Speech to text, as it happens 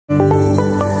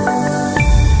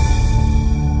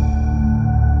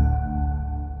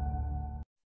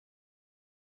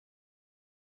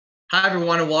Hi,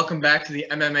 everyone, and welcome back to the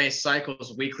MMA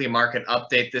Cycles Weekly Market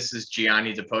Update. This is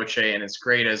Gianni DePoce, and it's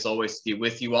great, as always, to be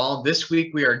with you all. This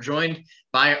week, we are joined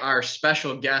by our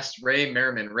special guest, Ray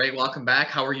Merriman. Ray, welcome back.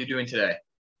 How are you doing today?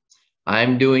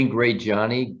 I'm doing great,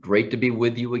 Johnny. Great to be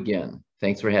with you again.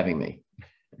 Thanks for having me.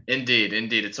 Indeed.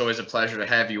 It's always a pleasure to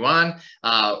have you on.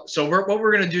 What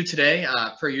we're going to do today,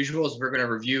 per usual, is we're going to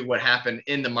review what happened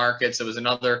in the markets. It was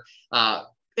another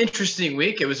interesting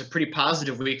week. It was a pretty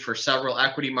positive week for several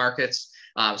equity markets.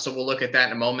 So we'll look at that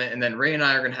in a moment. And then Ray and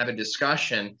I are going to have a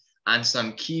discussion on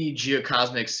some key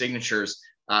geocosmic signatures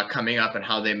coming up and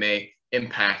how they may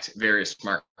impact various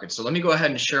markets. So let me go ahead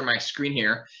and share my screen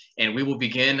here, and we will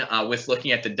begin with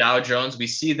looking at the Dow Jones. We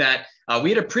see that we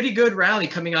had a pretty good rally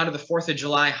coming out of the 4th of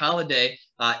July holiday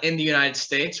in the United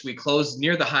States. We closed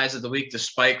near the highs of the week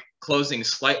despite closing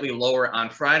slightly lower on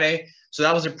Friday. So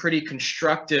that was a pretty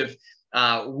constructive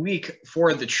week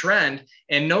for the trend.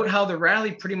 And note how the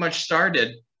rally pretty much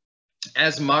started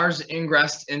as Mars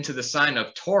ingressed into the sign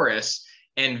of Taurus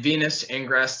and Venus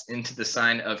ingressed into the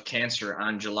sign of Cancer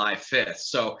on July 5th.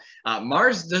 So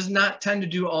Mars does not tend to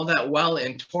do all that well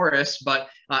in Taurus, but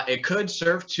it could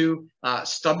serve to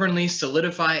stubbornly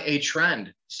solidify a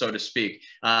trend, so to speak.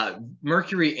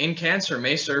 Mercury in Cancer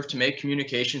may serve to make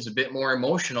communications a bit more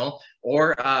emotional,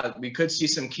 or we could see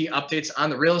some key updates on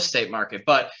the real estate market.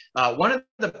 But one of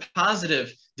the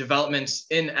positive developments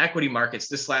in equity markets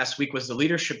this last week was the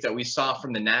leadership that we saw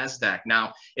from the NASDAQ.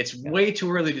 Now, it's way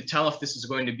too early to tell if this is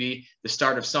going to be the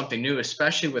start of something new,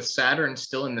 especially with Saturn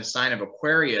still in the sign of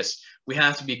Aquarius. We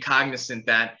have to be cognizant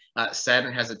that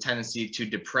Saturn has a tendency to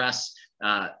depress,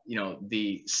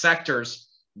 the sectors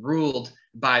ruled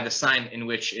by the sign in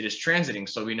which it is transiting.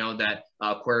 So we know that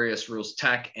Aquarius rules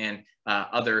tech and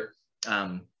other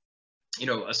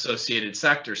associated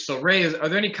sectors. So Ray, are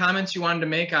there any comments you wanted to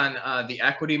make on the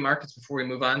equity markets before we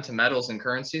move on to metals and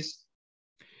currencies?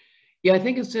 Yeah, I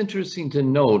think it's interesting to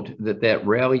note that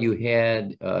rally you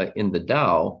had in the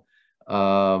Dow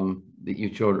that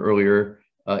you showed earlier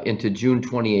into June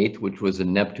 28th, which was a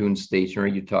Neptune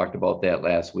stationary. You talked about that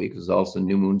last week. It was also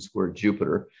new moon square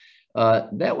Jupiter.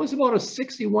 That was about a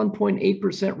 61.8%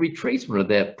 retracement of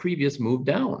that previous move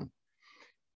down.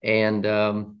 And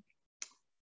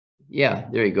yeah,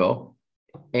 there you go.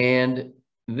 And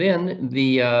then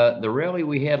the rally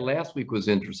we had last week was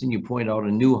interesting. You point out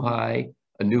a new high,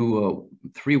 a new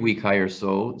 3-week high or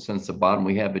so since the bottom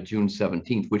we have at June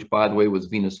 17th, which, by the way, was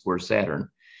Venus square Saturn.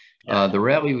 The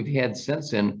rally we've had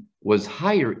since then was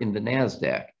higher in the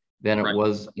NASDAQ than it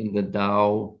was in the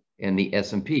Dow and the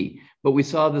S&P. But we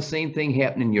saw the same thing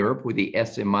happen in Europe, where the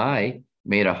SMI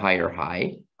made a higher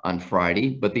high on Friday,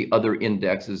 but the other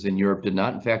indexes in Europe did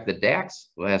not. In fact, the DAX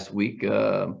last week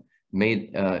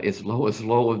made its lowest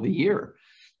low of the year.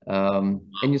 And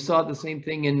you saw the same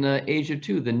thing in Asia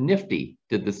too. The Nifty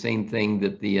did the same thing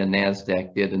that the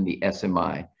NASDAQ did in the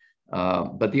SMI.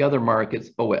 But the other markets,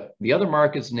 the other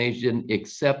markets in Asia didn't,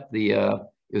 except the,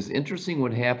 it was interesting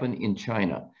what happened in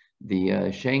China.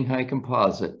 The Shanghai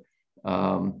Composite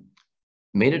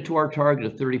made it to our target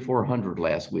of 3,400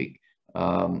 last week.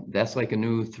 That's like a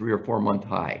new 3 or 4 month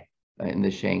high in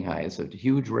the Shanghai. It's a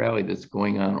huge rally that's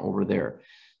going on over there.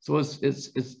 So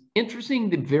it's interesting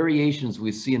the variations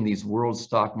we see in these world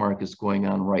stock markets going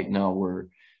on right now, where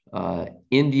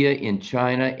India and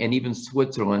China and even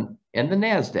Switzerland and the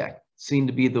NASDAQ seem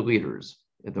to be the leaders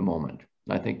at the moment.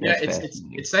 I think that's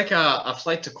it's like a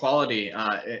flight to quality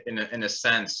in a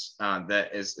sense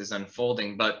that is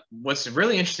unfolding. But what's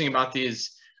really interesting about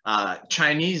these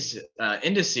Chinese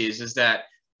indices is that,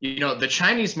 the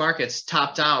Chinese markets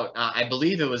topped out, I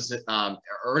believe it was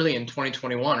early in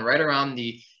 2021, right around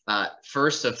the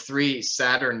first of 3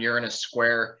 Saturn-Uranus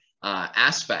square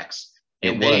aspects.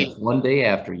 And it was one day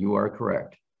after, you are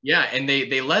correct. Yeah, and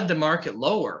they led the market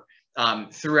lower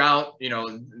throughout,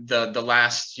 the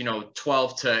last,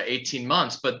 12 to 18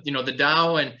 months. But, the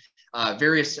Dow and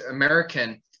various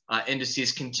American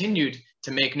indices continued to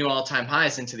make new all-time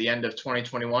highs into the end of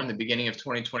 2021, the beginning of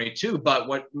 2022. But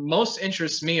what most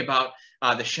interests me about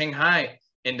the Shanghai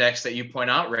index that you point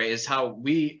out, Ray, is how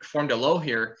we formed a low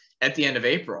here at the end of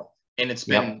April, and it's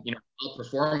been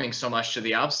performing so much to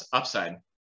the upside.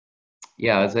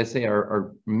 Yeah, as I say,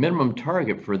 our minimum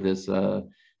target for this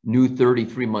new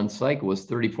 33-month cycle was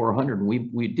 3,400. And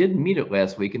we did meet it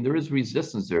last week, and there is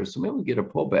resistance there. So maybe we get a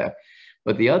pullback.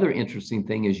 But the other interesting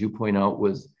thing, as you point out,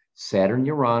 was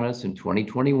Saturn-Uranus in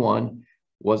 2021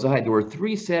 was a high. There were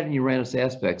 3 Saturn-Uranus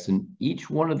aspects, and each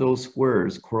one of those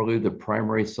squares correlated the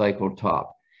primary cycle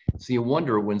top. So you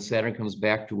wonder, when Saturn comes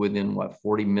back to within,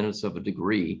 40 minutes of a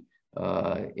degree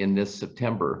in this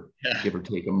September, give or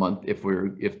take a month,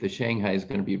 if the Shanghai is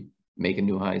going to be making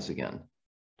new highs again.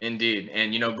 Indeed.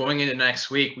 And, going into next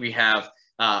week, we have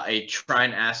a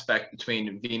trine aspect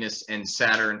between Venus and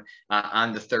Saturn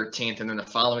on the 13th. And then the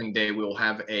following day, we will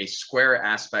have a square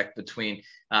aspect between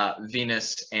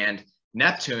Venus and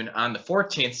Neptune on the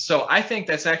 14th. So I think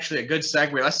that's actually a good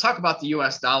segue. Let's talk about the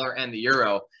US dollar and the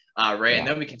euro, Ray, and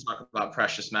then we can talk about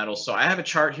precious metals. So I have a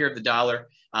chart here of the dollar.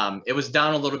 It was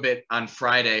down a little bit on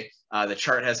Friday. The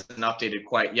chart hasn't updated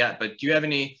quite yet, but do you have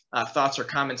any thoughts or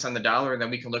comments on the dollar? And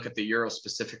then we can look at the euro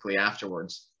specifically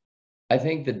afterwards. I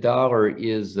think the dollar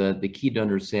is the key to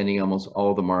understanding almost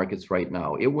all the markets right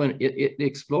now. It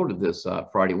exploded this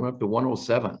Friday, went up to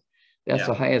 107. That's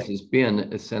the highest it's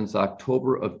been since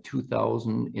October of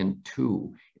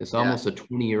 2002. It's almost a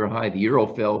 20-year high. The euro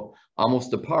fell almost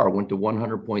to par, went to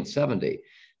 100.70.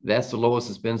 That's the lowest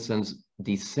it's been since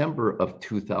December of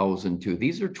 2002.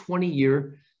 These are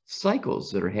 20-year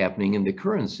cycles that are happening in the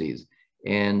currencies,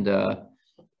 and they're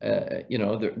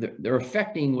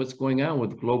affecting what's going on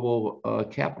with global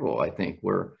capital. I think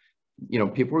where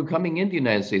people are coming into the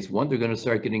United States. One, they're going to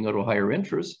start getting a little higher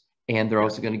interest, and they're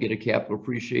also going to get a capital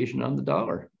appreciation on the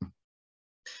dollar.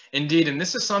 Indeed, and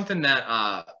this is something that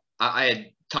I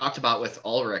had talked about with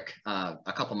Ulrich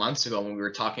a couple months ago when we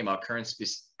were talking about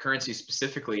currency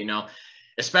specifically.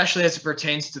 Especially as it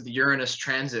pertains to the Uranus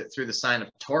transit through the sign of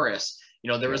Taurus.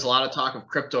 There was a lot of talk of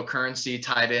cryptocurrency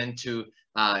tied into,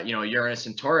 Uranus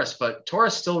and Taurus, but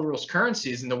Taurus still rules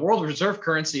currencies, and the world reserve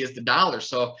currency is the dollar.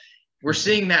 So we're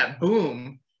seeing that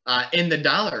boom in the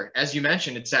dollar. As you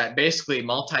mentioned, it's at basically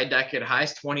multi-decade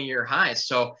highs, 20-year highs.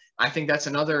 So I think that's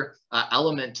another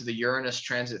element to the Uranus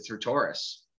transit through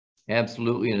Taurus.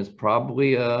 Absolutely, and it's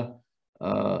probably a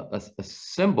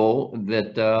symbol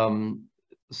that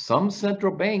some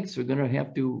central banks are going to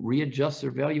have to readjust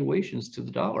their valuations to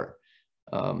the dollar.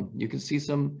 You can see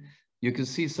some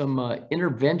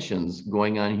interventions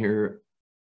going on here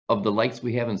of the likes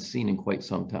we haven't seen in quite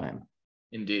some time.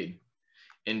 Indeed.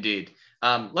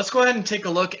 Let's go ahead and take a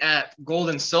look at gold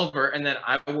and silver, and then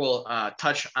I will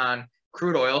touch on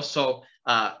crude oil. So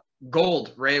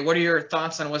gold, Ray, what are your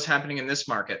thoughts on what's happening in this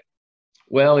market?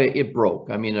 Well, it broke.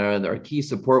 I mean, our key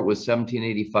support was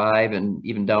 1785 and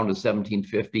even down to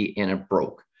 1750, and it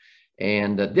broke.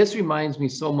 And this reminds me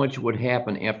so much of what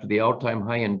happened after the all-time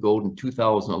high in gold in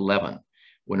 2011,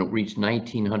 when it reached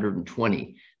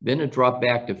 1920. Then it dropped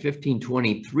back to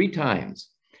 1520 three times.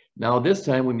 Now, this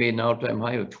time we made an all-time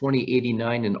high of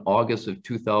 2089 in August of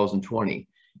 2020.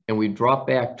 And we dropped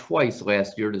back twice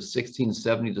last year to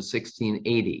 1670 to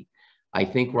 1680. I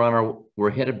think we're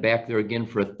headed back there again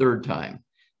for a third time.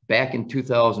 Back in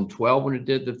 2012, when it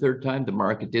did the third time, the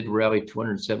market did rally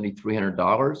 $270,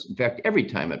 $300. In fact, every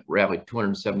time it rallied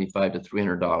 $275 to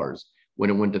 $300 when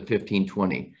it went to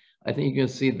 1520. I think you're going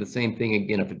to see the same thing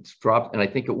again if it's dropped, and I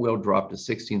think it will drop to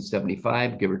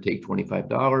 1675, give or take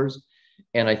 $25.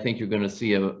 And I think you're going to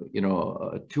see a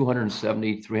 $270,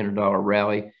 $300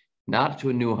 rally, not to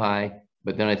a new high,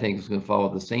 but then I think it's going to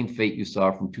follow the same fate you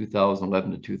saw from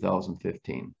 2011 to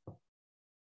 2015.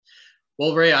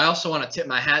 Well, Ray, I also want to tip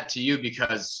my hat to you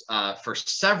because for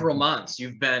several months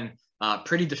you've been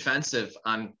pretty defensive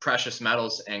on precious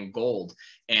metals and gold.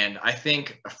 And I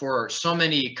think for so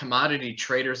many commodity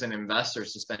traders and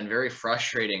investors, it's been very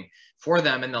frustrating for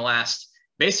them in the last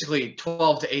basically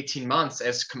 12 to 18 months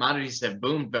as commodities have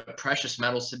boomed, but precious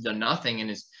metals have done nothing. And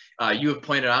as you have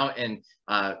pointed out in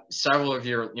several of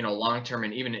your long-term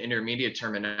and even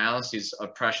intermediate-term analyses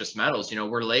of precious metals,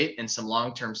 we're late in some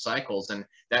long-term cycles, and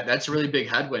that's a really big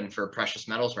headwind for precious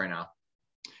metals right now.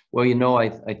 Well,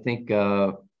 I think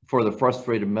for the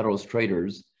frustrated metals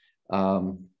traders,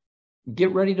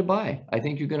 get ready to buy. I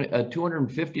think you're going to a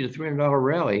 $250 to $300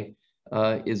 rally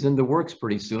is in the works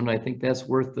pretty soon. I think that's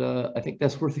worth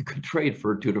a good trade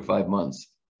for 2 to 5 months.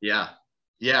 Yeah.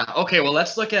 Okay. Well,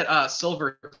 let's look at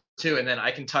silver too, and then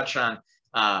I can touch on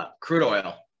crude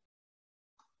oil.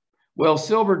 Well,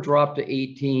 silver dropped to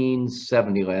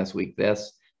 1870 last week.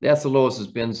 That's the lowest it's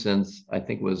been since I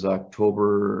think it was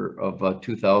October of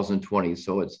 2020.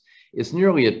 So it's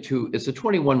nearly a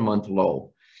 21-month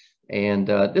low. And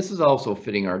this is also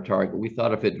fitting our target. We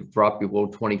thought if it dropped below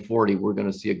 2040, we're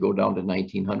going to see it go down to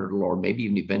 1900 or maybe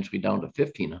even eventually down to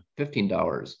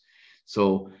 $15.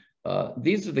 So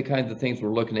these are the kinds of things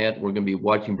we're looking at. We're going to be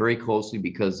watching very closely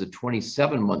because the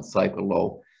 27-month cycle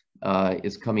low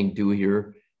is coming due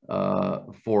here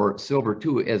for silver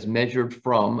too, as measured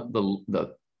from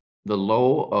the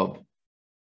low of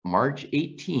March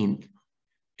 18th,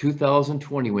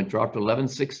 2020, when it dropped to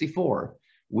 1164.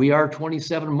 We are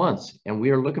 27 months, and we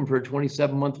are looking for a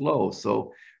 27-month low.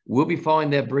 So we'll be following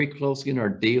that very closely in our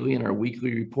daily and our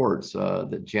weekly reports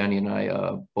that Johnny and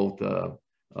I both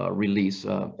release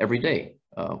every day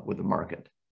with the market.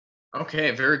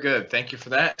 Okay, very good. Thank you for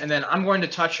that. And then I'm going to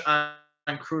touch on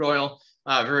crude oil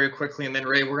very quickly, and then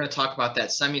Ray, we're going to talk about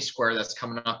that semi-square that's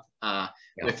coming up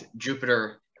with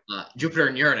Jupiter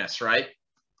and Uranus, right?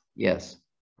 Yes.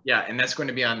 Yeah, and that's going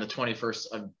to be on the 21st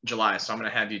of July. So I'm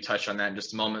going to have you touch on that in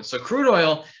just a moment. So crude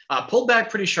oil pulled back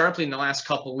pretty sharply in the last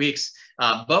couple of weeks,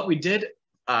 but we did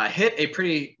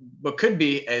hit what could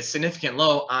be a significant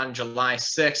low on July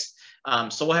 6th.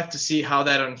 So we'll have to see how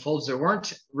that unfolds. There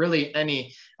weren't really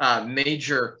any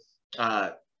major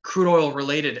crude oil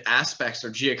related aspects or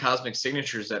geocosmic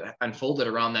signatures that unfolded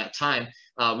around that time.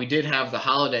 We did have the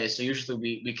holiday, so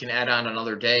usually we can add on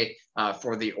another day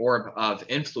for the orb of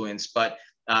influence. But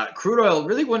crude oil,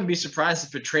 really wouldn't be surprised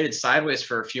if it traded sideways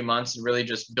for a few months and really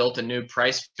just built a new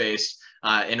price base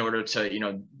in order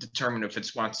to determine if it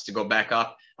wants to go back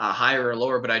up higher or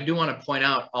lower. But I do want to point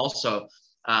out also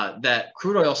that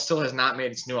crude oil still has not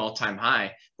made its new all-time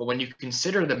high. But when you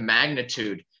consider the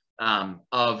magnitude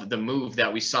of the move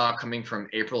that we saw coming from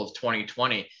April of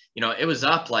 2020, it was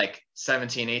up like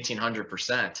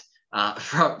 1,800%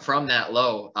 from that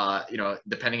low,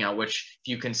 depending on which, if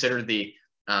you consider the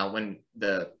when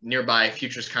the nearby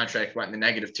futures contract went in the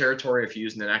negative territory, if you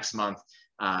use the next month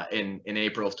in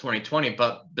April of 2020.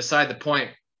 But beside the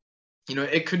point,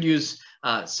 it could use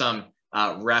some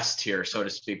rest here, so to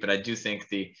speak. But I do think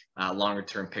the longer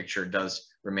term picture does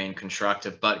remain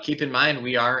constructive. But keep in mind,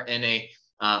 we are in a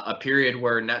period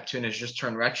where Neptune has just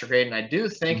turned retrograde, and I do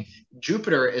think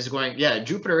Jupiter is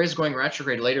going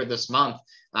retrograde later this month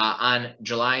on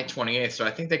July 28th. So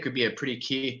I think that could be a pretty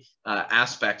key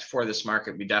aspect for this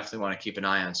market. We definitely want to keep an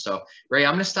eye on. So Ray,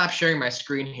 I'm going to stop sharing my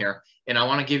screen here, and I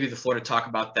want to give you the floor to talk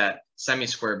about that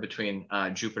semi-square between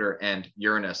Jupiter and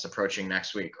Uranus approaching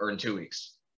next week or in 2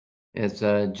 weeks. It's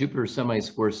Jupiter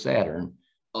semi-square Saturn.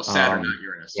 Oh, Saturn, not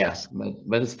Uranus. Yes,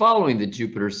 but it's following the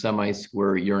Jupiter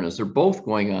semi-square Uranus. They're both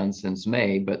going on since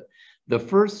May, but the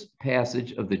first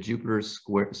passage of the Jupiter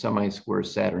semi-square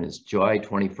Saturn is July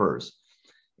 21st.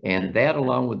 And that,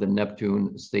 along with the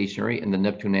Neptune stationary and the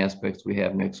Neptune aspects we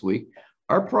have next week,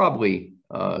 are probably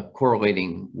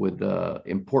correlating with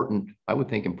important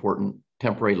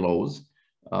temporary lows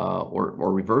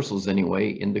or reversals anyway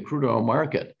in the crude oil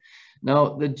market. Now,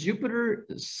 the Jupiter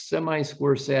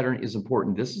semi-square Saturn is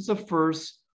important. This is the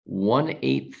first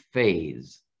 1/8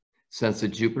 phase since the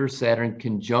Jupiter-Saturn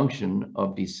conjunction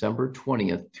of December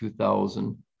 20th,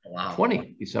 2020. Wow.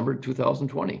 December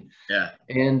 2020. Yeah.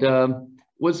 And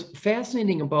what's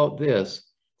fascinating about this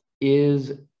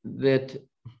is that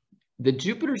the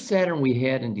Jupiter-Saturn we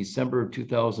had in December of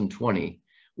 2020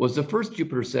 was the first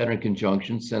Jupiter-Saturn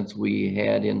conjunction since we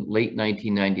had in late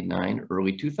 1999,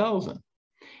 early 2000.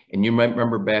 And you might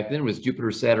remember back then it was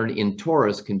Jupiter-Saturn in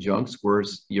Taurus conjunct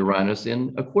squares Uranus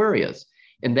in Aquarius.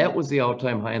 And that was the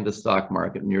all-time high in the stock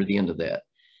market near the end of that.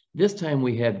 This time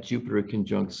we have Jupiter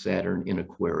conjunct Saturn in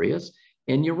Aquarius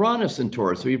and Uranus in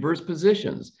Taurus, so reverse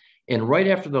positions. And right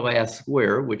after the last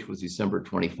square, which was December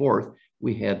 24th,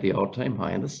 we had the all-time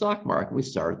high in the stock market. We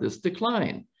started this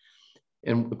decline.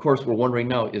 And of course, we're wondering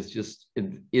now, is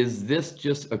this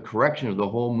just a correction of the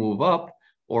whole move up?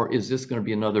 Or is this going to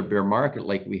be another bear market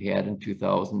like we had in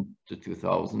 2000 to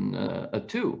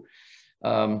 2002?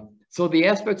 So the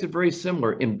aspects are very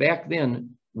similar. And back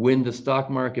then, when the stock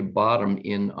market bottomed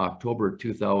in October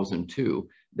 2002,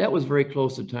 that was very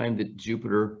close to time that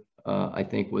Jupiter, I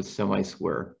think, was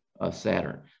semi-square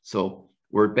Saturn. So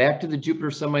we're back to the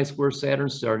Jupiter semi-square Saturn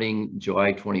starting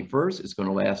July 21st. It's going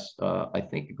to last, I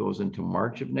think it goes into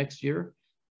March of next year.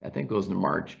 I think it goes into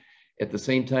March. At the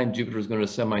same time, Jupiter is going to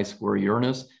semi-square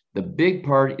Uranus. The big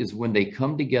part is when they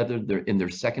come together in their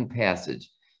second passage.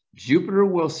 Jupiter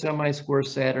will semi-square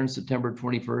Saturn September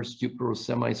 21st. Jupiter will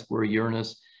semi-square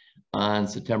Uranus on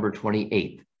September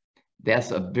 28th.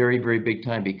 That's a very, very big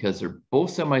time because they're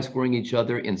both semi-squaring each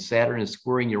other, and Saturn is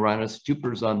squaring Uranus.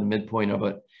 Jupiter's on the midpoint of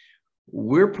it.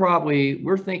 We're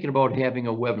thinking about having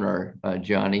a webinar,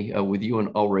 Johnny, with you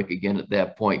and Ulrich again at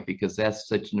that point, because that's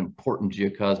such an important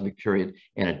geocosmic period.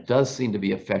 And it does seem to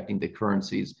be affecting the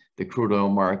currencies, the crude oil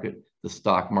market, the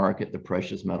stock market, the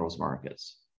precious metals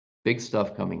markets. Big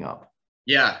stuff coming up.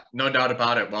 Yeah, no doubt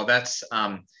about it. Well, that's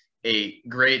a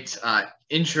great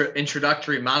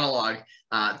introductory monologue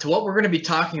to what we're going to be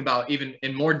talking about even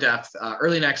in more depth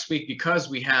early next week, because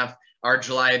we have our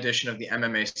July edition of the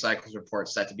MMA Cycles Report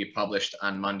set to be published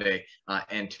on Monday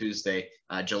and Tuesday,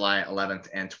 July 11th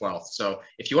and 12th. So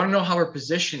if you want to know how we're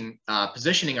positioning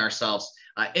ourselves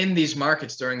in these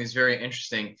markets during these very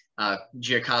interesting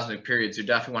geocosmic periods, you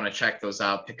definitely want to check those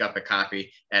out. Pick up a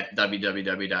copy at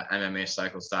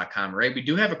www.mmacycles.com. Ray, we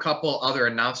do have a couple other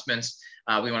announcements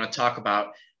we want to talk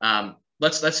about.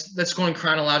 Let's go in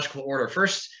chronological order.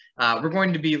 First, we're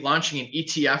going to be launching an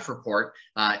ETF report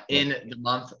in the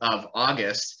month of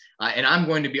August, and I'm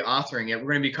going to be authoring it.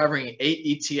 We're going to be covering 8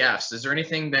 ETFs. Is there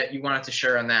anything that you wanted to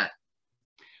share on that?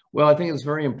 Well, I think it's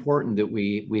very important that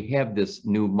we have this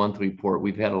new monthly report.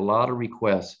 We've had a lot of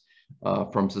requests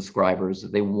from subscribers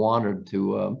that they wanted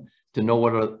to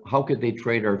know how could they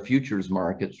trade our futures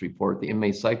markets report, the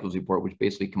MA cycles report, which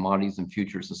basically commodities and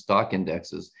futures and stock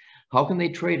indexes. How can they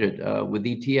trade it with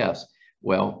ETFs?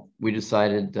 Well, we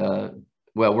decided,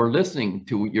 we're listening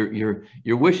to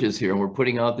your wishes here, and we're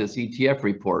putting out this ETF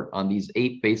report on these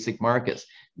 8 basic markets.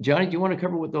 Johnny, do you want to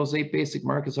cover what those 8 basic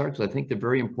markets are? Because I think they're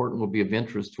very important, will be of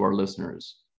interest to our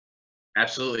listeners.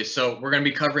 Absolutely. So we're going to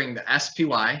be covering the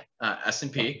SPY,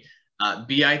 S&P,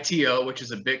 BITO, which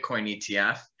is a Bitcoin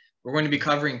ETF. We're going to be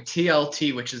covering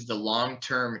TLT, which is the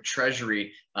long-term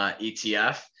treasury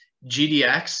ETF,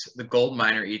 GDX, the gold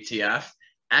miner ETF,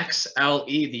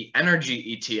 XLE, the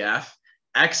energy ETF,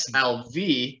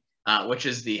 XLV, which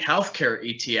is the healthcare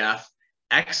ETF,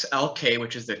 XLK,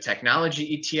 which is the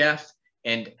technology ETF,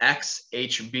 and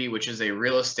XHB, which is a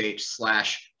real estate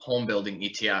 / home building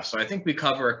ETF. So I think we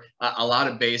cover a lot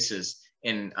of bases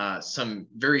in some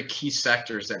very key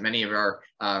sectors that many of our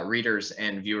readers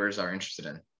and viewers are interested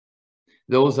in.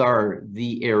 Those are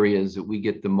the areas that we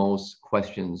get the most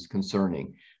questions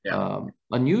concerning. Yeah.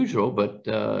 Unusual, but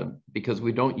because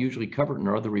we don't usually cover it in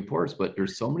our other reports, but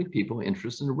there's so many people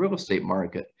interested in the real estate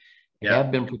market. Yeah.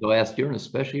 Have been for the last year, and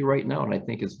especially right now. And I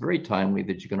think it's very timely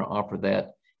that you're going to offer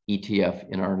that ETF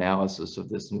in our analysis of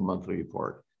this new monthly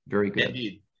report. Very good.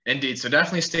 Indeed. So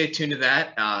definitely stay tuned to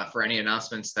that for any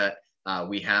announcements that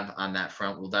we have on that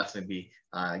front. We'll definitely be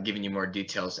giving you more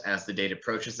details as the date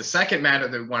approaches. The second matter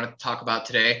that we want to talk about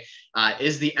today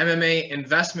is the MMA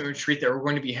investment retreat that we're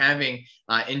going to be having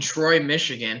in Troy,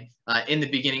 Michigan in the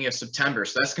beginning of September.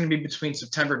 So that's going to be between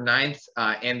September 9th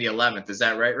and the 11th. Is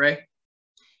that right, Ray?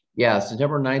 Yeah,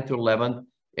 September 9th to 11th.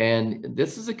 And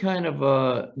this is a kind of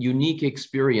a unique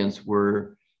experience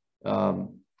where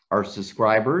our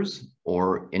subscribers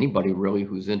or anybody really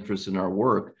who's interested in our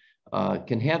work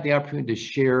can have the opportunity to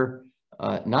share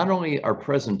not only our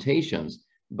presentations,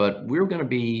 but we're going to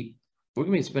be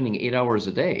spending 8 hours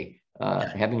a day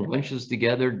having lunches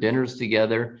together, dinners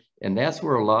together, and that's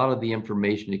where a lot of the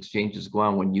information exchanges go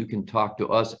on, when you can talk to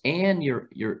us and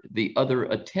the other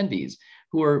attendees,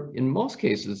 who are in most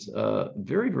cases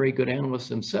very, very good analysts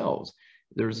themselves.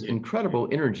 There's incredible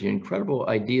energy, incredible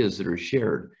ideas that are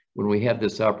shared when we have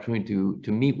this opportunity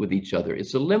to meet with each other.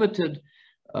 It's a limited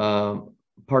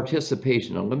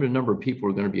participation. A limited number of people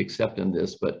are going to be accepting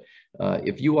this, but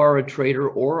if you are a trader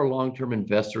or a long-term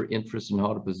investor interested in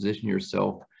how to position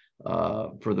yourself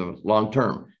for the long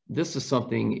term, this is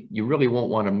something you really won't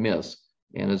want to miss.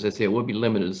 And as I say, it will be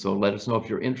limited, so let us know if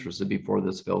you're interested before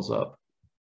this fills up.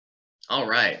 All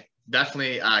right.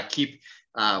 Definitely keep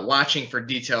watching for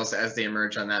details as they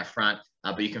emerge on that front.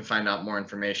 But you can find out more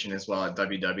information as well at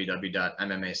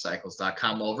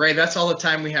www.mmacycles.com. Well, Ray, that's all the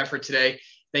time we have for today.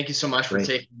 Thank you so much for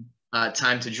taking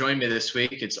time to join me this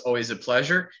week. It's always a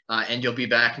pleasure. And you'll be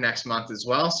back next month as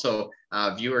well. So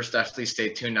viewers, definitely stay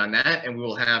tuned on that. And we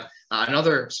will have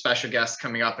another special guest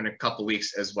coming up in a couple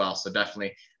weeks as well. So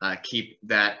definitely keep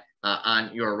that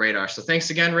on your radar. So thanks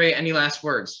again, Ray. Any last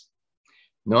words?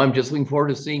 No, I'm just looking forward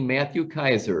to seeing Matthew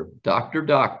Kaiser, Dr.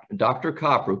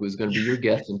 Copper, who's going to be your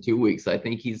guest in 2 weeks. I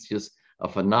think he's just a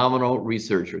phenomenal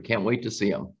researcher. Can't wait to see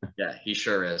him. Yeah, he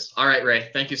sure is. All right, Ray.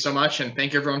 Thank you so much. And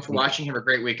thank you everyone for watching. Have a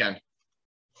great weekend.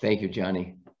 Thank you,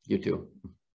 Johnny. You too.